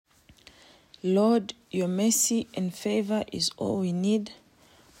Lord, your mercy and favor is all we need.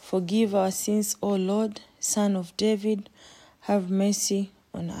 Forgive our sins, O Lord, Son of David, have mercy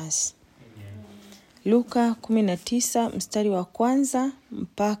on us. Amen. Luka 19 mstari wa 1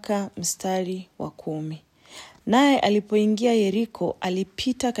 mpaka mstari wa 10. Naye alipoingia Yeriko,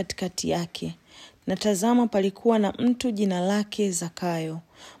 alipita katikati yake. Na tazama, palikuwa na mtu jina lake Zakayo,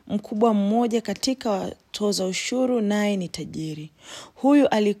 mkubwa mmoja katika watoza ushuru, naye ni tajiri. Huyu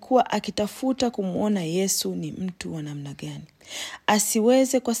alikuwa akitafuta kumuona Yesu ni mtu wa namna gani,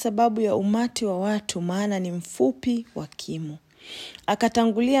 asiweze kwa sababu ya umati wa watu, maana ni mfupi wa kimo.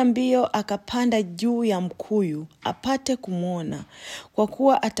 Akatangulia mbio, akapanda juu ya mkuyu apate kumuona, kwa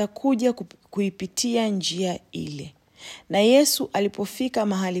kuwa atakuja kuipitia njia ile. Na Yesu alipofika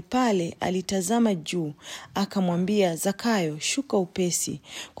mahali pale, alitazama juu, akamwambia, Zakayo, shuka upesi,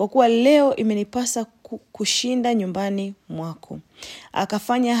 kwa kuwa leo imenipasa kushinda nyumbani mwako.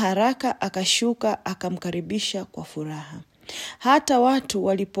 Akafanya haraka, akashuka, akamkaribisha kwa furaha. Hata watu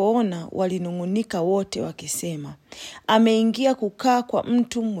walipoona walinung'unika wote wakisema, ameingia kukaa kwa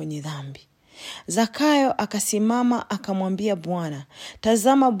mtu mwenye dhambi. Zakayo akasimama akamwambia Bwana,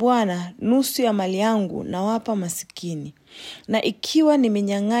 tazama Bwana, nusu ya mali yangu nawapa masikini, na ikiwa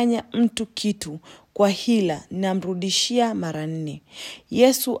nimenyang'anya mtu kitu kwa hila, namrudishia mara 4.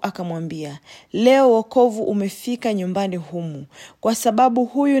 Yesu akamwambia, leo wokovu umefika nyumbani humu, kwa sababu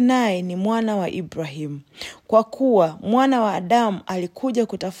huyu naye ni mwana wa Ibrahimu, kwa kuwa mwana wa Adamu alikuja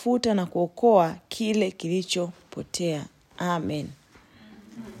kutafuta na kuokoa kile kilichopotea. Amen.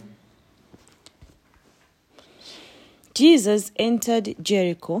 Jesus entered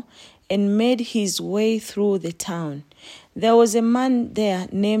Jericho and made his way through the town. There was a man there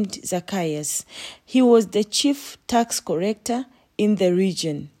named Zacchaeus. He was the chief tax collector in the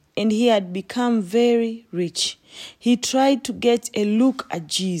region, and he had become very rich. He tried to get a look at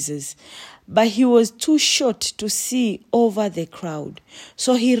Jesus, but he was too short to see over the crowd.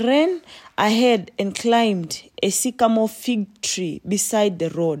 So he ran ahead and climbed a sycamore fig tree beside the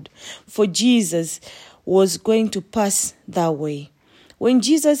road, for Jesus was going to pass that way. When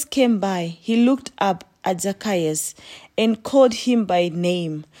Jesus came by, he looked up at Zacchaeus and called him by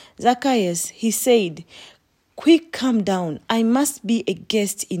name. Zacchaeus, he said, quick, come down. I must be a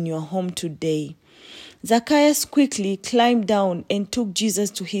guest in your home today. Zacchaeus quickly climbed down and took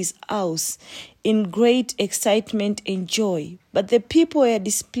Jesus to his house in great excitement and joy. But the people were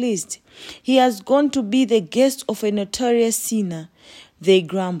displeased. He has gone to be the guest of a notorious sinner, they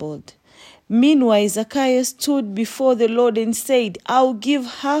grumbled. Meanwhile, Zacchaeus stood before the Lord and said, I'll give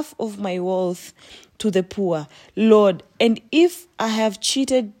half of my wealth to the poor, Lord, and if I have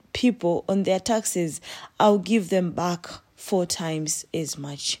cheated people on their taxes, I'll give them back 4 times as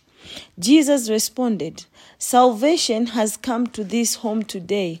much. Jesus responded, salvation has come to this home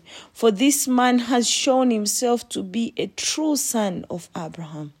today, for this man has shown himself to be a true son of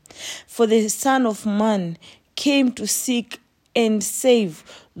Abraham. For the Son of Man came to seek and save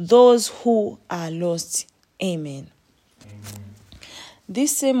those who are lost. Amen. Amen.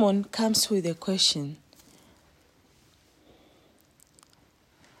 This sermon comes with a question.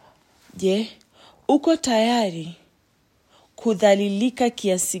 Je, uko tayari kudhalilika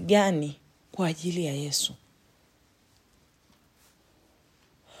kiasi gani kwa ajili ya Yesu?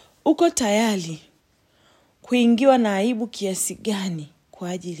 Uko tayari kuingiwa na aibu kiasi gani kwa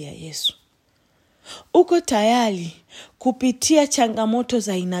ajili ya Yesu? Uko tayari kupitia changamoto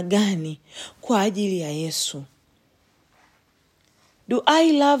za aina gani kwa ajili ya Yesu? Do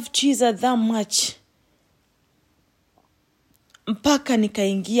I love Jesus that much mpaka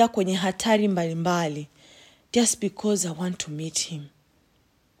nikaingia kwenye hatari mbalimbali just because I want to meet him?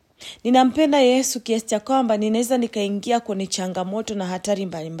 Ninampenda Yesu kiasi cha kwamba ninaweza nikaingia kwenye changamoto na hatari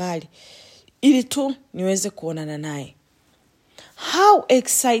mbalimbali ili tu niweze kuonana naye. How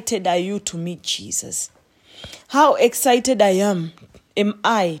excited are you to meet Jesus? How excited am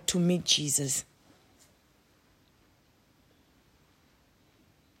I to meet Jesus?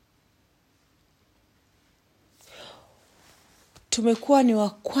 Tumekuwa ni wa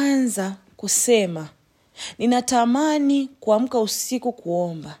kwanza kusema, ninatamani kuamka usiku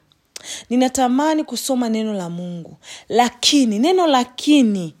kuomba. Ninatamani kusoma neno la Mungu. Lakini, neno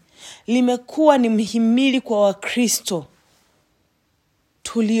lakini limekuwa ni mhimili kwa Wakristo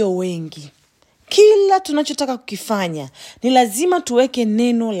tulio wengi. Kila tunachotaka kukifanya ni lazima tuweke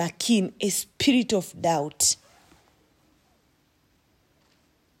neno lakini, a spirit of doubt.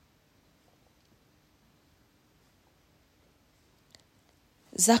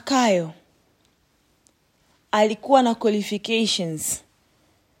 Zakayo alikuwa na qualifications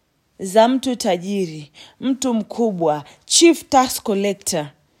za mtu tajiri, mtu mkubwa, chief tax collector,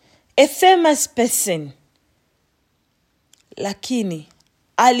 a famous person, lakini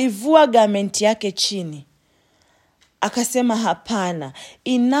alivua garment yake chini. Akasema hapana,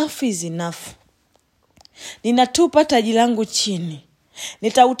 enough is enough. Ninatupa taji langu chini.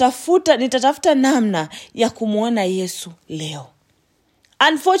 Nitatafuta namna ya kumuona Yesu leo.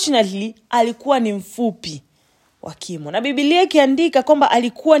 Unfortunately, alikuwa ni mfupi wa kimo. Na Biblia ikiandika kwamba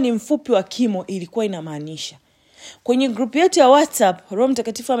alikuwa ni mfupi wa kimo, ilikuwa inamaanisha. Kwenye group yetu ya WhatsApp, Roho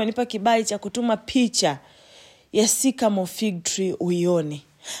Mtakatifu amenipa kibali cha kutuma picha ya sycamore fig tree uione.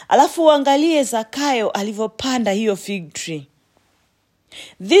 Alafu uangalie Zakayo alivyopanda hiyo fig tree.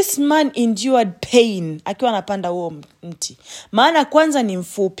 This man endured pain akiwa anapanda huo mti. Maana kwanza ni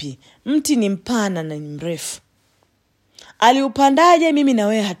mfupi, mti ni mpana na ni mrefu. Aliupandaje mimi na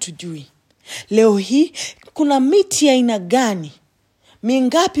wewe hatujui. Leo hii kuna miti ya aina gani?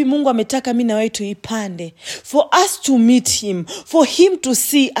 Mingapi Mungu ametaka mimi na wewe tuipande for us to meet him, for him to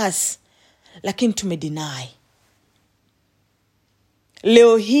see us. Lakini tumedeny.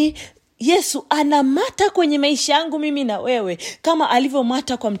 Leo hii Yesu anamata kwenye maisha yangu mimi na wewe kama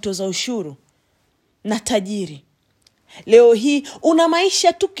alivyomata kwa mtoza ushuru na tajiri. Leo hii una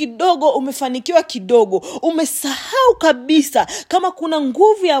maisha tu kidogo, umefanikiwa kidogo, umesahau kabisa kama kuna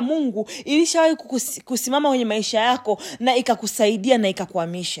nguvu ya Mungu ilishawahi kusimama kwenye maisha yako na ikakusaidia na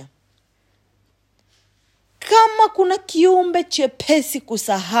ikakuhamisha. Kama kuna kiumbe chepesi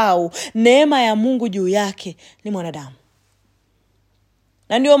kusahau neema ya Mungu juu yake ni mwanadamu.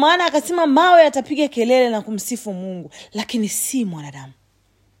 Na ndio maana akasema mawe yatapiga kelele na kumsifu Mungu, lakini si mwanadamu.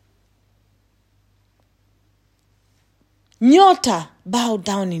 Nyota bow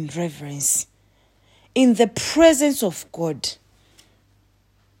down in reverence in the presence of God.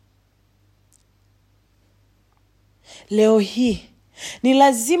 Leo hii ni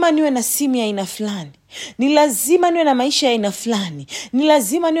lazima niwe na simu ya aina fulani. Ni lazima niwe na maisha ya aina fulani. Ni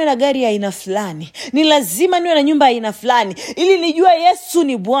lazima niwe na gari ya aina fulani. Ni lazima niwe na nyumba ya aina fulani ili nijue Yesu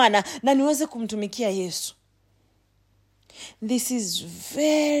ni Bwana na niweze kumtumikia Yesu. This is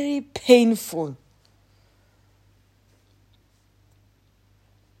very painful.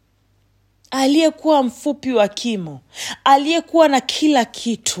 Aliyekuwa mfupi wa kimo, aliyekuwa na kila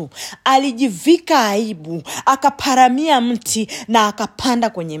kitu, alijivika aibu, akaparamia mti na akapanda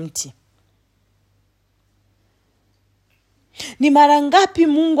kwenye mti. Ni mara ngapi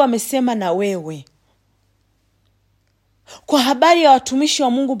Mungu amesema na wewe kwa habari ya watumishi wa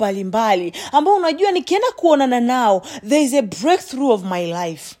Mungu mbalimbali ambao unajua nikienda kuonana nao there is a breakthrough of my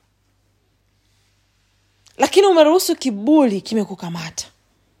life, lakini umeruhusu kiburi kimekukamata.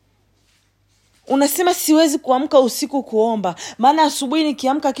 Unasema siwezi kuamka usiku kuomba, maana asubuhi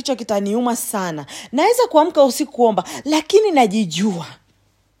nikiamka kichwa kitaniuma sana. Naweza kuamka usiku kuomba, lakini najijua.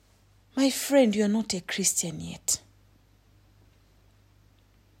 My friend, you are not a Christian yet.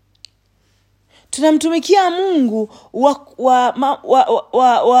 Tunamtumikia Mungu wa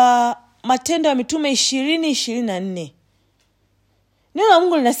Matendo ya Mitume 20:24. Neno la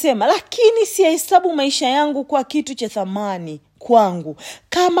Mungu linasema, lakini sihesabu maisha yangu kwa kitu cha thamani kwangu,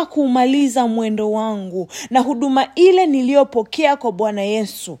 kama kumaliza mwendo wangu na huduma ile niliyopokea kwa Bwana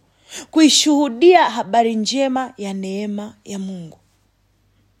Yesu, kuishuhudia habari njema ya neema ya Mungu.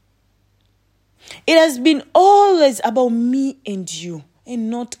 It has been always about me and you and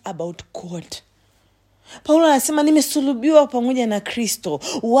not about God. Paulo anasema nimesulubiwa pamoja na Kristo,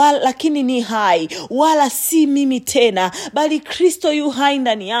 lakini ni hai, wala si mimi tena, bali Kristo yu hai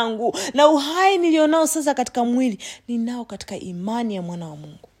ndani yangu, na uhai nilionao sasa katika mwili ninao katika imani ya mwana wa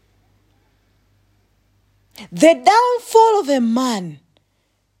Mungu. The downfall of a man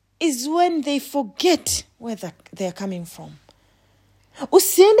is when they forget where they are coming from.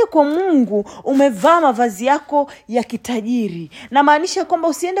 Usiende kwa Mungu umevaa mavazi yako ya kitajiri. Na maanisha kwamba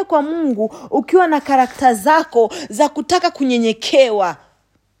usiende kwa Mungu ukiwa na karakta zako za kutaka kunyenyekewa.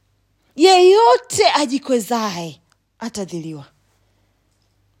 Yeyote ajikwezae atadhiliwa,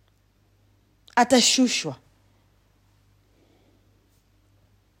 atashushwa.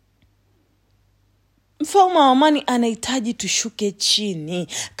 Mfalme wa amani anahitaji tushuke chini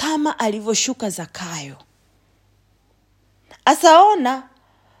kama alivyoshuka Zakayo. Asaona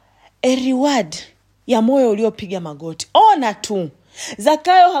a reward ya moyo uliopiga magoti. Ona tu.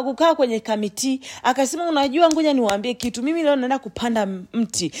 Zakayo hakukaa kwenye kamiti akasema unajua ngoja niwaambie kitu, mimi leo naenda kupanda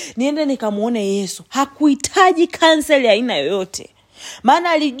mti niende nikamuone Yesu. Hakuhitaji cancel ya aina yoyote, maana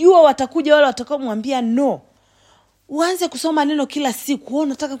alijua watakuja wale watakaomwambia no. Uanze kusoma neno kila siku. Wewe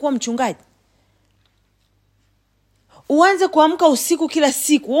unataka kuwa mchungaji? Uanze kuamka usiku kila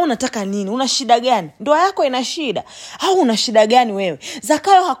siku. Wewe unataka nini? Una shida gani? Ndoa yako ina shida au una shida gani wewe?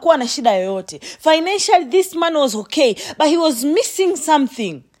 Zakayo hakuwa na shida yoyote. Financially this man was okay, but he was missing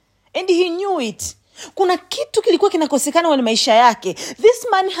something. And he knew it. Kuna kitu kilikuwa kinakosekana kwenye maisha yake. This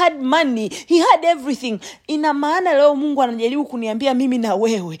man had money. He had everything. Ina maana leo Mungu anajaribu kuniambia mimi na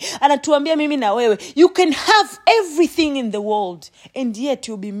wewe. Anatuambia mimi na wewe. You can have everything in the world. And yet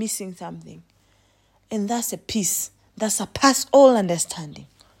you'll be missing something. And that's a peace. That's a past all understanding.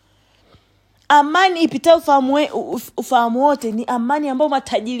 Amani ipita ufahamu wote ni amani ambayo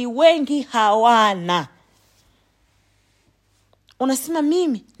matajiri wengi hawana. Unasema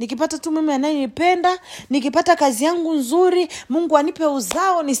mimi, nikipata tu mume anayenipenda, nikipata kazi yangu nzuri, Mungu anipe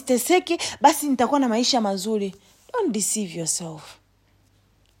uzao nisiteseke, basi nitakuwa na maisha mazuri. Don't deceive yourself.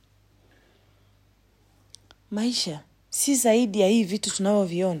 Maisha si zaidi ya hivi vitu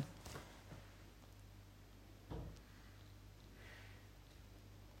tunavyoviona.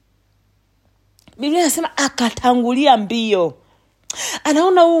 Biblia inasema akatangulia mbio.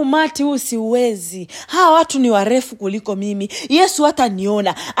 Anaona huu umati huu siwezi. Hawa watu ni warefu kuliko mimi. Yesu hata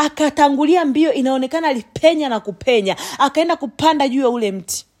niona. Akatangulia mbio, inaonekana alipenya na kupenya. Akaenda kupanda juu ya ule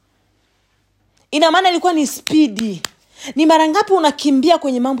mti. Ina maana ilikuwa ni speedy. Ni mara ngapi unakimbia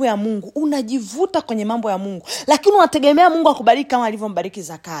kwenye mambo ya Mungu? Unajivuta kwenye mambo ya Mungu. Lakini unategemea Mungu akubariki kama alivyombariki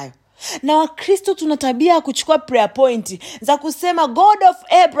Zakayo. Na Wakristo tuna tabia kuchukua prayer point za kusema God of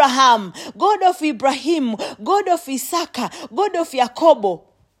Abraham, God of Ibrahim, God of Isaka, God of Yakobo.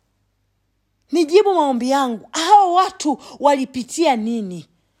 Nijibu maombi yangu. Hao watu walipitia nini?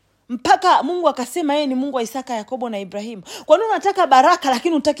 Mpaka Mungu akasema yeye ni Mungu wa Isaka, Yakobo na Ibrahim. Kwa nini unataka baraka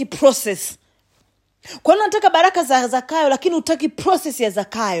lakini hutaki process? Kwa nini unataka baraka za Zakayo lakini hutaki process ya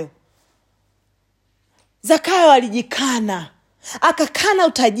Zakayo? Zakayo alijikana. Akakana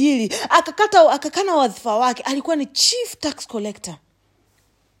utajiri, akakana wadhifa wake. Alikuwa ni chief tax collector.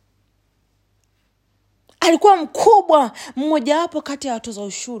 Alikuwa mkubwa, mmoja wapo kati ya watoza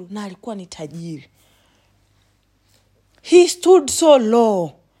ushuru, na alikuwa ni tajiri. He stood so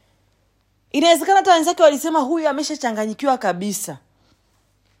low. Inawezekana hata wenzake walisema huyu ameshachanganyikiwa kabisa.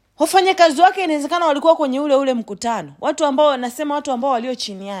 Wafanyakazi wake inawezekana walikuwa kwenye ule mkutano. Watu ambao wanasema watu ambao walio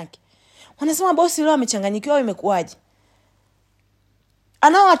chini yake. Wanasema bosi leo amechanganyikiwa, imekuaje?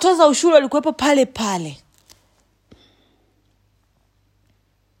 Anao watoza ushuru walikuwepo pale pale.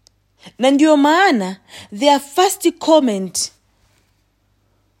 Na ndio maana their first comment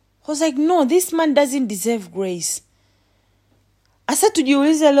was like, no, this man doesn't deserve grace. Asa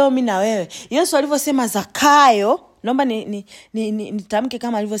tujiulize leo mimi na wewe. Yesu alivyosema Zakayo, naomba nitamke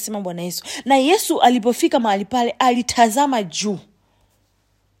kama alivyosema Bwana Yesu. Na Yesu alipofika mahali pale alitazama juu.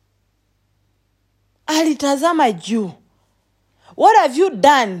 Alitazama juu. What have you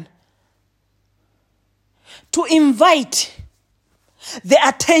done to invite the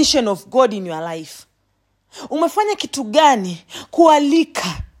attention of God in your life? Umefanya kitu gani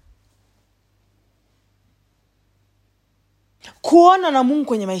kualika kuona na Mungu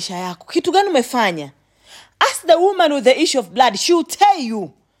kwenye maisha yako? Kitu gani umefanya? Ask the woman with the issue of blood. She will tell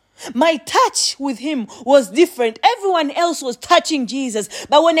you, my touch with him was different. Everyone else was touching Jesus.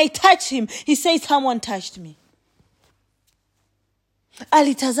 But when I touched him, he said, someone touched me.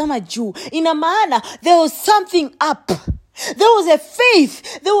 Alitazama juu. Ina maana there was something up. There was a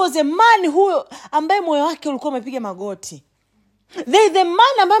faith. There was a man who ambaye moyo wake ulikuwa umepiga magoti. There is a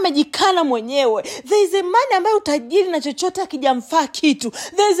man ambaye amejikana mwenyewe. There is a man ambaye utajiri na chochote hakijamfaa kitu.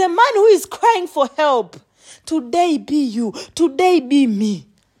 There is a man who is crying for help. Today be you. Today be me.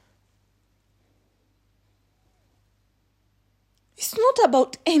 It's not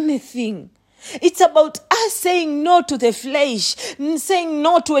about anything. It's about us saying no to the flesh, saying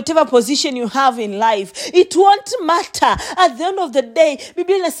no to whatever position you have in life. It won't matter. At the end of the day,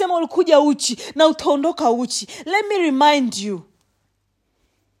 Biblia inasema ulikuja uchi na utaondoka uchi. Let me remind you.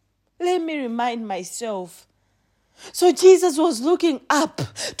 Let me remind myself. So Jesus was looking up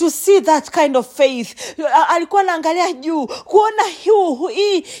to see that kind of faith. Alikuwa anaangalia juu kuona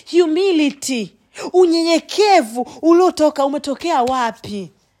hii humility, unyenyekevu umetokea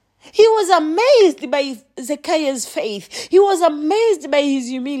wapi? He was amazed by Zacchaeus' faith. He was amazed by his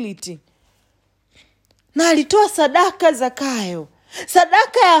humility. Na alitoa sadaka Zakayo.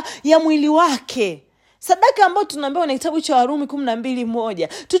 Sadaka ya mwili wake. Sadaka ambayo tunaambiwa na kitabu cha Warumi 12:1.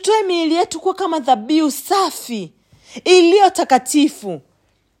 Tutoe miili yetu kuwa kama dhabihu safi, iliyo takatifu,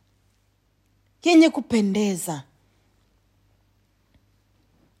 yenye kupendeza.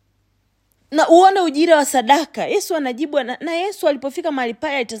 Na uone ujira wa sadaka. Yesu anajibu na Yesu alipofika mahali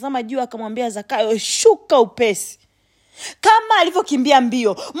pale alitazama juu akamwambia Zakayo, shuka upesi. Kama alivyokimbia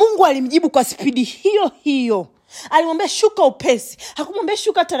mbio, Mungu alimjibu kwa spidi hiyo hiyo. Alimwambia shuka upesi. Hakumwambia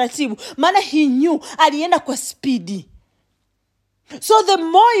shuka taratibu, maana he knew alienda kwa spidi. So the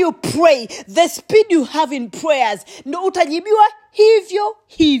more you pray, the speed you have in prayers, ndio utajibiwa hivyo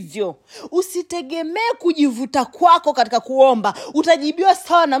hivyo. hivyo. Usitegemee kujivuta kwako katika kuomba. Utajibiwa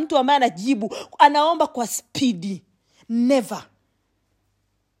sawa na mtu ambaye anaomba kwa spidi. Never.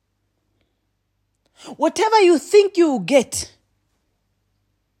 Whatever you think you will get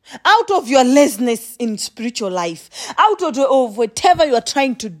out of your laziness in spiritual life, out of whatever you are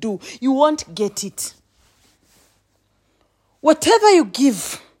trying to do, you won't get it. Whatever you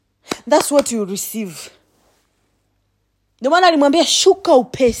give, that's what you receive. Ndio maana alimwambia shuka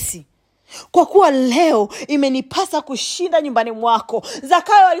upesi, kwa kuwa leo imenipasa kushinda nyumbani mwako.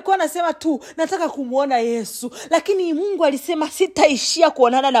 Zakayo alikuwa anasema tu nataka kumuona Yesu, lakini Mungu alisema sitaishia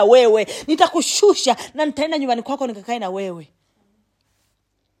kuonana na wewe, nitakushusha na nitaenda nyumbani kwako nikakae na wewe.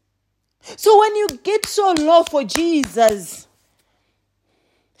 So when you get so low for Jesus,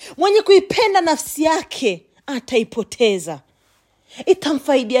 mwenye kuipenda nafsi yake ataipoteza.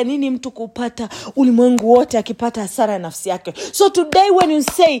 Itamfaidia nini mtu kupata ulimwengu wote akipata hasara ya nafsi yake? So today when you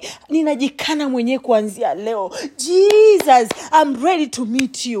say ninajikana mwenyewe kuanzia leo, Jesus, I'm ready to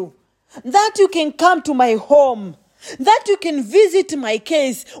meet you, that you can come to my home, that you can visit my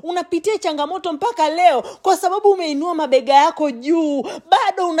case. Unapitia changamoto mpaka leo kwa sababu umeinua mabega yako juu,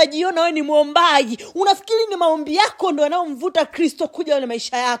 bado unajiona wewe ni muombaji. Unafikiri ni maombi yako ndio yanayomvuta Kristo kuja kwenye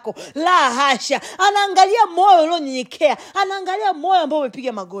maisha yako. La hasha. Anaangalia moyo ulionyenyekea, anaangalia moyo ambao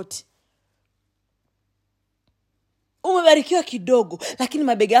umepiga magoti. Umebarikiwa kidogo lakini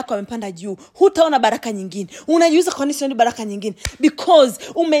mabega yako yamepanda juu, hutaona baraka nyingine. Unajiuliza kwa nini sioni baraka nyingine? Because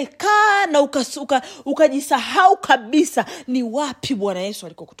umekaa na ukajisahau kabisa ni wapi Bwana Yesu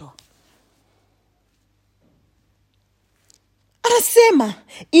alikokutoa. Anasema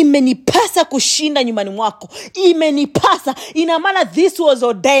imenipasa kushinda nyumbani mwako. Imenipasa, ina maana this was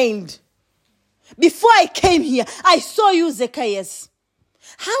ordained. Before I came here, I saw you, Zacchaeus.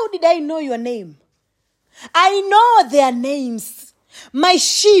 How did I know your name? I know their names. My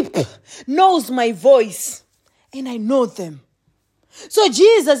sheep knows my voice and I know them. So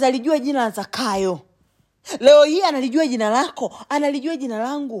Jesus alijua jina la Zakayo. Leo hii analijua jina lako, analijua jina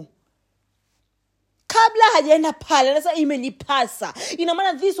langu. Kabla hajaenda pale, anasema imenipasa. Ina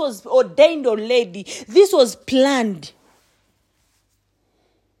maana this was ordained already. This was planned.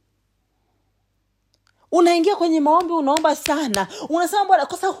 Unaingia kwenye maombi, unaomba sana. Unasema Bwana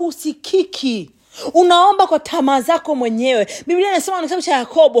kosa husikiki. Unaomba kwa tamaa zako mwenyewe. Biblia inasema katika kitabu cha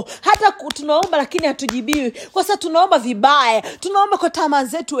Yakobo, hata tunaomba lakini hatujibiwi kwa sababu tunaomba vibaya. Tunaomba kwa tamaa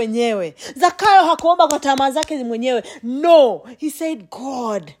zetu wenyewe. Zakayo hakuomba kwa tamaa zake mwenyewe. No, he said,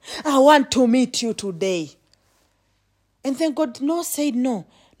 God, I want to meet you today. And then God said no.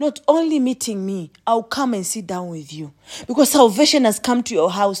 Not only meeting me, I'll come and sit down with you. Because salvation has come to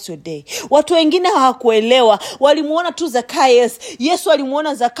your house today. Watu wengine hawakuelewa. Walimuona tu Zacchaeus. Yesu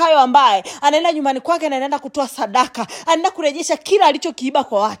alimuona Zakayo ambaye anaenda nyumbani kwake na anaenda kutoa sadaka. Anaenda kurejesha kila alichokiiba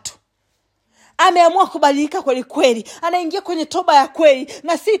kwa watu. Ameamua kubadilika kweli kweli. Anaingia kwenye toba ya kweli.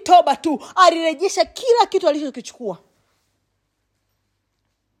 Na si toba tu, alirejesha kila kitu alichokichukua.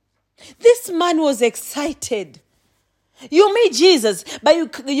 This man was excited. You meet Jesus, but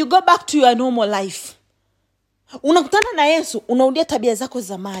you go back to your normal life. Unakutana na Yesu, unarudia tabia zako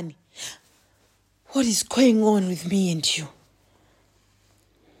zamani. What is going on with me and you?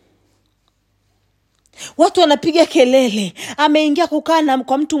 Watu wanapiga kelele, ameingia kukaa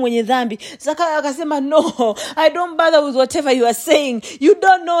kwa mtu mwenye dhambi. Zakayo akasema, no, I don't bother with whatever you are saying. You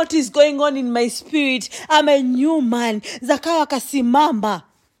don't know what is going on in my spirit. I'm a new man. Zakayo akasimama.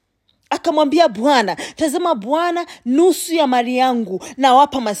 Akamwambia Bwana, tazama Bwana, nusu ya mali yangu na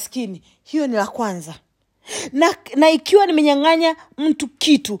wapa maskini. Hiyo ni la kwanza. Na ikiwa nimenyang'anya mtu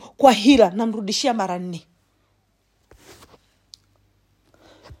kitu kwa hila, namrudishia mara 4.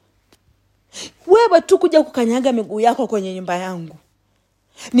 Wewe tu kuja kukanyaga miguu yako kwenye nyumba yangu,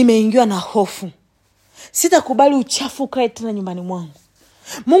 nimeingiwa na hofu. Sitakubali uchafu kae tena nyumbani mwangu.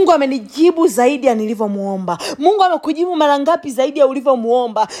 Mungu amenijibu zaidi ya nilivyomuomba. Mungu amekujibu mara ngapi zaidi ya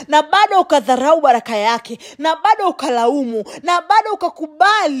ulivyomuomba, na bado ukadharau baraka yake, na bado ukalaumu, na bado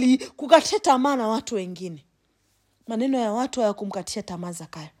ukakubali kukatia tamaa na watu wengine. Maneno ya watu hayakumkatia tamaa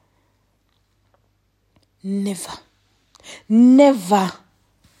Zakayo. Never.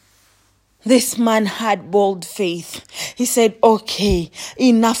 This man had bold faith. He said, okay,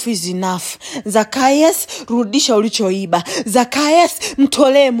 enough is enough. Zacchaeus, rudisha ulichoiba. Zacchaeus,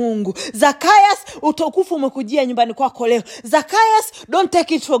 mtolee Mungu. Zacchaeus, utukufu umekujia nyumbani kwako leo. Zacchaeus, don't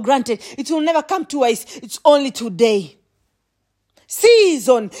take it for granted. It will never come twice. It's only today.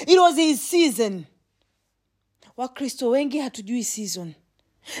 Season. It was his season. Wakristo wengi hatujui season.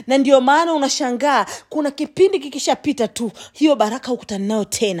 Na ndio maana unashangaa kuna kipindi kikishapita tu hiyo baraka hukutana nayo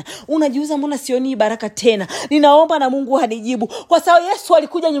tena. Unajiuliza mbona sioni hii baraka tena? Ninaomba na Mungu hanijibu. Kwa sababu Yesu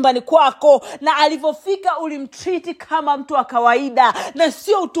alikuja nyumbani kwako na alipofika ulimtreat kama mtu wa kawaida, na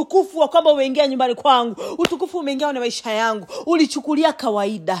sio utukufu wa kwamba umeingia nyumbani kwangu. Utukufu umeingia na maisha yangu. Ulichukulia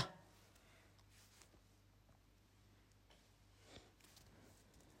kawaida.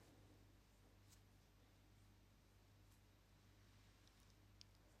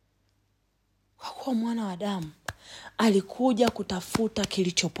 Kwa mwana wa Adamu alikuja kutafuta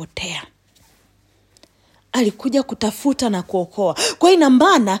kilichopotea. Alikuja kutafuta na kuokoa. Kwa ina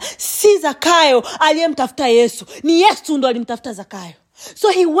maana si Zakayo aliyemtafuta Yesu, ni Yesu ndo alimtafuta Zakayo. So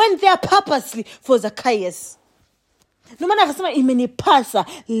he went there purposely for Zacchaeus. Ndio maana akasema imenipasa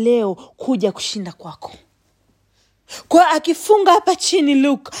leo kuja kushinda kwako. Kwa akifunga hapa chini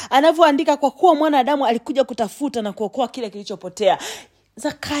Luke anavyoandika, kwa kuwa mwana wa Adamu alikuja kutafuta na kuokoa kile kilichopotea.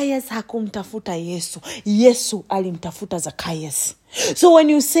 Zacchaeus hakumtafuta Yesu. Yesu alimtafuta Zacchaeus. So when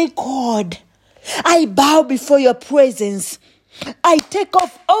you say, God, I bow before your presence, I take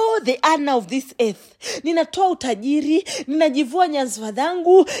off all the honor of this earth. Ninatoa utajiri, ninajivua nyadhifa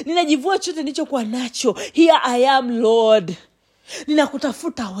zangu, ninajivua chote nilichokuwa nacho. Here I am, Lord.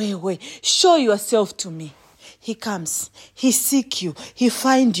 Ninakutafuta wewe. Show yourself to me. He comes, he seek you, he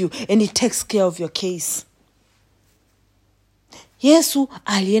find you, and he takes care of your case. Yesu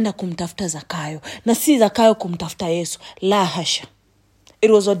alienda kumtafuta Zakayo, na si Zakayo kumtafuta Yesu. La hasha.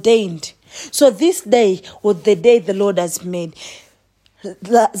 It was ordained. So this day was the day the Lord has made.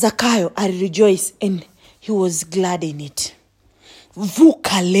 Zakayo I rejoice and he was glad in it.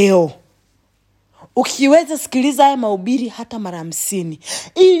 Vuka leo. Ukiweza sikiliza haya mahubiri hata mara 50,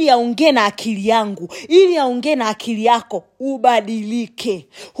 ili aongee na akili yangu, ili aongee na akili yako, ubadilike.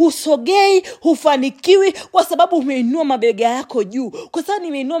 Husogei, hufanikiwi kwa sababu umeinua mabega yako juu. Kwa sababu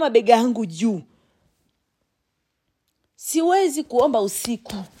nimeinua mabega yangu juu, siwezi kuomba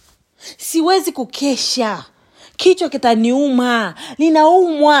usiku, siwezi kukesha, kichwa kitaniuma,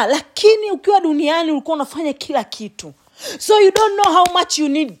 ninaumwa. Lakini ukiwa duniani ulikuwa unafanya kila kitu. So you don't know how much you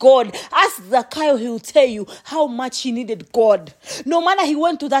need God. Ask Zakayo, he will tell you how much he needed God. No matter he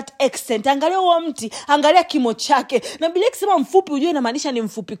went to that extent. Angalia huo mti, angalia kimo chake. Na Biblia ikisema mfupi, ujue inamaanisha ni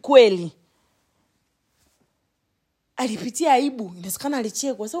mfupi kweli. Alipitia aibu, inasikana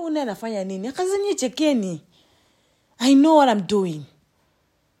alichekwa. So unaye anafanya nini? Akazini chekeni. I know what I'm doing.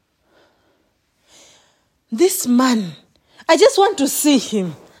 This man, I just want to see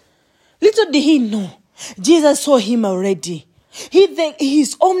him. Little did he know, Jesus saw him already. He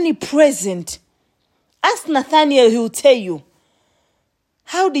is omnipresent. Ask Nathaniel, he will tell you.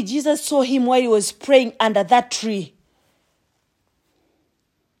 How did Jesus saw him while he was praying under that tree?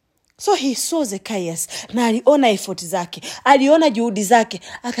 So he saw Zacchaeus, na aliona effort zake, aliona juhudi zake,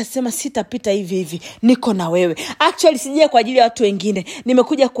 akasema sitapita hivi hivi, niko na wewe. Actually sije kwa ajili ya watu wengine,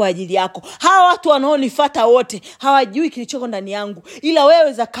 nimekuja kwa ajili yako. Hawa watu wanaonifuata wote hawajui kilichoko ndani yangu, ila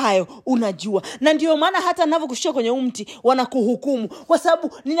wewe Zakayo unajua. Na ndio maana hata ninavyokushika kwenye mti wanakuhukumu, kwa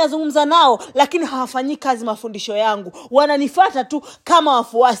sababu ninazungumza nao lakini hawafanyi kazi mafundisho yangu. Wananifuata tu kama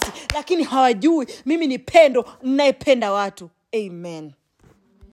wafuasi, lakini hawajui mimi ni pendo, ninayependa watu. Amen.